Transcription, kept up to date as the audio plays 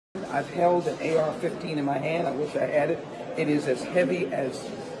I've held an AR-15 in my hand. I wish I had it. It is as heavy as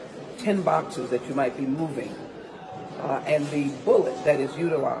 10 boxes that you might be moving. And the bullet that is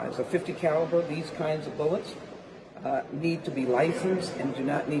utilized, a 50 caliber, these kinds of bullets, need to be licensed and do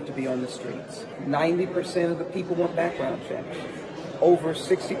not need to be on the streets. 90% of the people want background checks. Over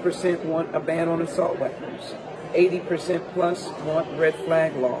 60% want a ban on assault weapons. 80% plus want red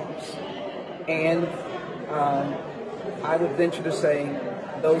flag laws. And I would venture to say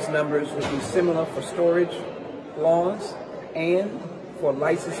those numbers would be similar for storage laws and for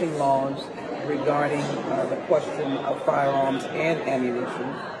licensing laws regarding the question of firearms and ammunition.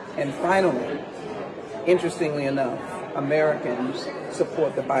 And finally, interestingly enough, Americans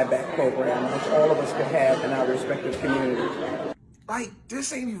support the buyback program, which all of us could have in our respective communities. Like,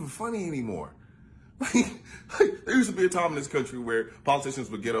 this ain't even funny anymore. Like, there used to be a time in this country where politicians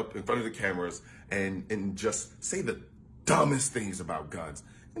would get up in front of the cameras and just say the dumbest things about guns.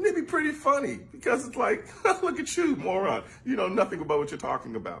 And they'd be pretty funny because it's like, look at you, moron. You know nothing about what you're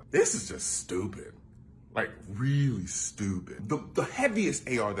talking about. This is just stupid. Like, really stupid. The heaviest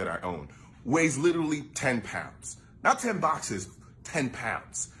AR that I own weighs literally 10 pounds. Not 10 boxes, 10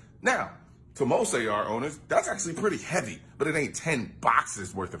 pounds. Now, to most AR owners, that's actually pretty heavy, but it ain't 10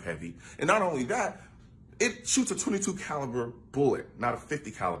 boxes worth of heavy. And not only that, it shoots a 22 caliber bullet, not a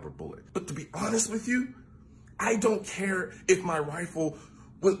 50 caliber bullet. But to be honest with you, I don't care if my rifle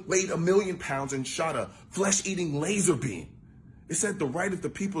weighed 1,000,000 pounds and shot a flesh-eating laser beam. It said the right of the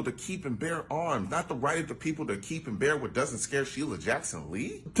people to keep and bear arms, not the right of the people to keep and bear what doesn't scare Sheila Jackson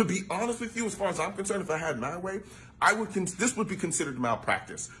Lee. To be honest with you, as far as I'm concerned, if I had my way, this would be considered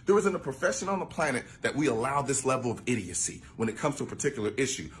malpractice. There isn't a profession on the planet that we allow this level of idiocy when it comes to a particular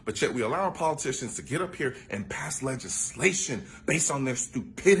issue, but yet we allow our politicians to get up here and pass legislation based on their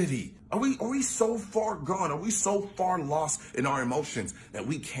stupidity. Are we so far gone? Are we so far lost in our emotions that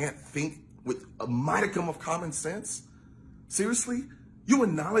we can't think with a modicum of common sense? Seriously? You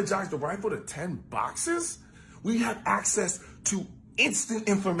analogize the rifle to 10 boxes? We have access to instant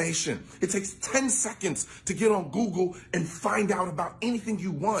information. It takes 10 seconds to get on Google and find out about anything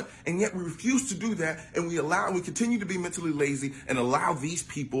you want. And yet we refuse to do that. And we continue to be mentally lazy and allow these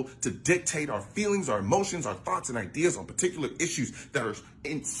people to dictate our feelings, our emotions, our thoughts and ideas on particular issues that are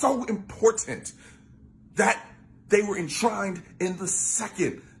so important that they were enshrined in the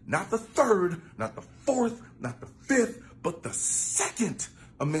second, not the third, not the fourth, not the fifth, but the Second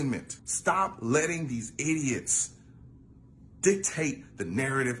Amendment. Stop letting these idiots dictate the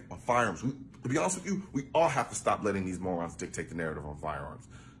narrative on firearms. To be honest with you, we all have to stop letting these morons dictate the narrative on firearms.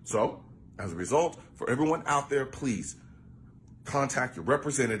 So, as a result, for everyone out there, please contact your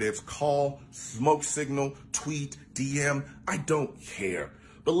representatives, call, smoke signal, tweet, DM, I don't care.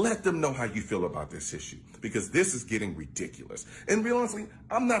 But let them know how you feel about this issue, because this is getting ridiculous. And real honestly,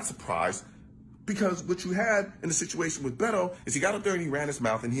 I'm not surprised, because what you had in the situation with Beto is he got up there and he ran his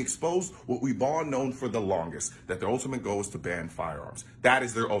mouth and he exposed what we've all known for the longest, that their ultimate goal is to ban firearms. That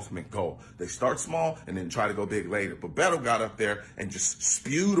is their ultimate goal. They start small and then try to go big later. But Beto got up there and just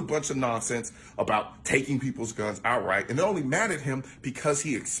spewed a bunch of nonsense about taking people's guns outright. And they're only mad at him because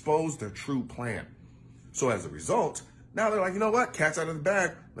he exposed their true plan. So as a result, now they're like, you know what? Cat's out of the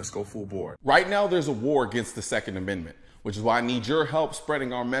bag. Let's go full board. Right now, there's a war against the Second Amendment, which is why I need your help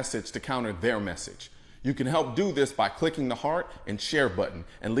spreading our message to counter their message. You can help do this by clicking the heart and share button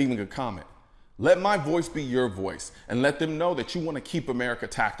and leaving a comment. Let my voice be your voice and let them know that you want to keep America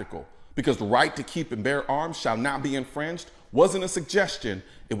tactical, because the right to keep and bear arms shall not be infringed wasn't a suggestion,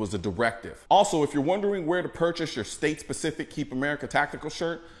 it was a directive. Also, if you're wondering where to purchase your state-specific Keep America Tactical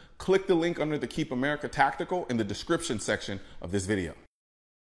shirt, click the link under the Keep America Tactical in the description section of this video.